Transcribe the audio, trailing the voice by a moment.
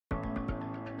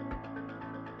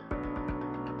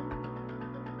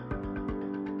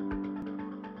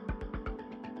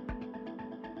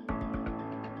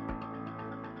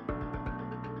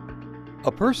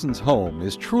A person's home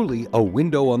is truly a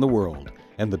window on the world,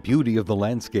 and the beauty of the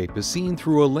landscape is seen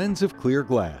through a lens of clear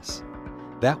glass.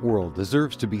 That world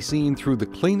deserves to be seen through the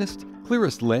cleanest,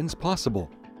 clearest lens possible.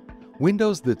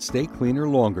 Windows that stay cleaner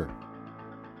longer.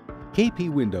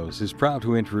 KP Windows is proud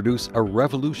to introduce a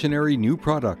revolutionary new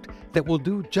product that will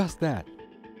do just that.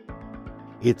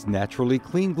 It's naturally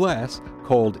clean glass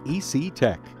called EC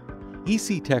Tech.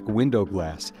 EC Tech window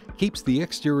glass keeps the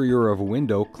exterior of a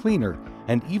window cleaner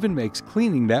and even makes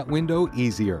cleaning that window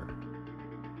easier.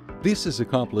 This is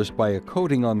accomplished by a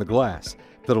coating on the glass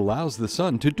that allows the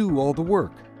sun to do all the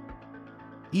work.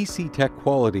 EC Tech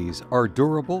qualities are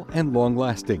durable and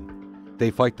long-lasting. They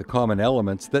fight the common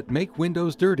elements that make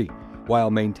windows dirty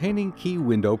while maintaining key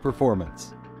window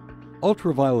performance.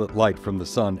 Ultraviolet light from the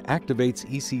sun activates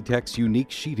EC Tech's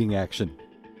unique sheeting action.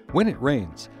 When it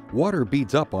rains, water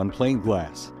beads up on plain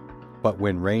glass. But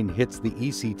when rain hits the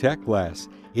EC Tech glass,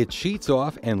 it sheets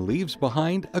off and leaves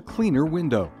behind a cleaner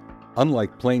window.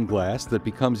 Unlike plain glass that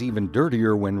becomes even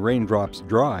dirtier when raindrops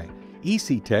dry,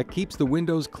 EC Tech keeps the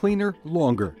windows cleaner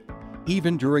longer.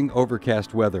 Even during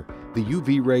overcast weather, the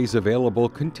UV rays available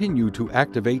continue to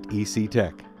activate EC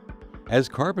Tech. As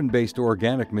carbon-based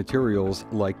organic materials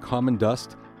like common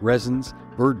dust, resins,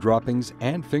 bird droppings,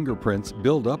 and fingerprints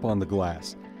build up on the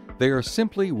glass, they are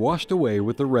simply washed away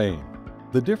with the rain.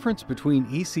 The difference between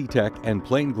EC Tech and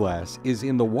plain glass is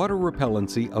in the water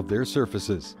repellency of their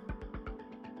surfaces.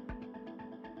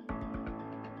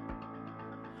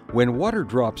 When water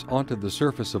drops onto the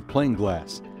surface of plain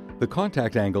glass, the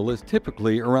contact angle is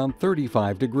typically around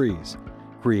 35 degrees,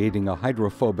 creating a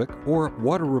hydrophobic or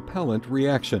water repellent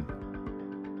reaction.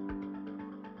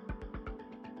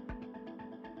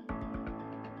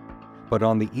 But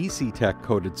on the EC Tech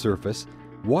coated surface,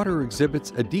 water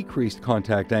exhibits a decreased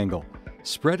contact angle,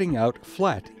 spreading out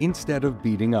flat instead of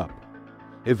beating up.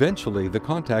 Eventually, the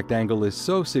contact angle is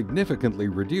so significantly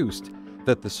reduced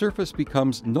that the surface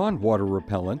becomes non-water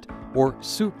repellent or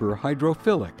super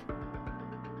hydrophilic.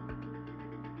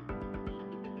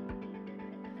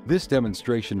 This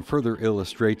demonstration further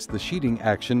illustrates the sheeting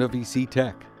action of EC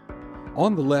Tech.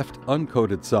 On the left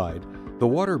uncoated side, the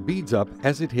water beads up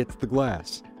as it hits the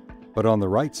glass. But on the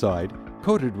right side,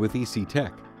 coated with EC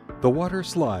Tech, the water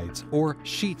slides or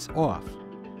sheets off.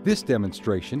 This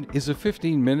demonstration is a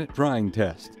 15-minute drying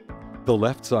test. The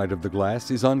left side of the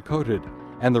glass is uncoated,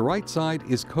 and the right side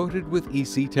is coated with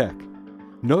EC Tech.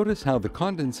 Notice how the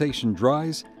condensation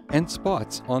dries and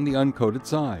spots on the uncoated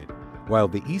side, while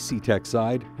the EC Tech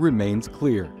side remains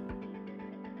clear.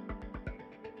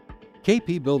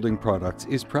 KP Building Products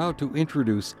is proud to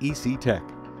introduce EC Tech,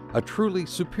 a truly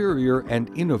superior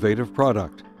and innovative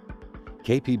product.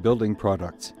 KP Building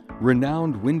Products,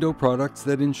 renowned window products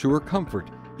that ensure comfort,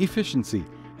 efficiency,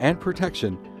 and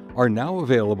protection, are now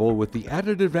available with the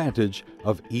added advantage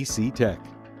of EC Tech.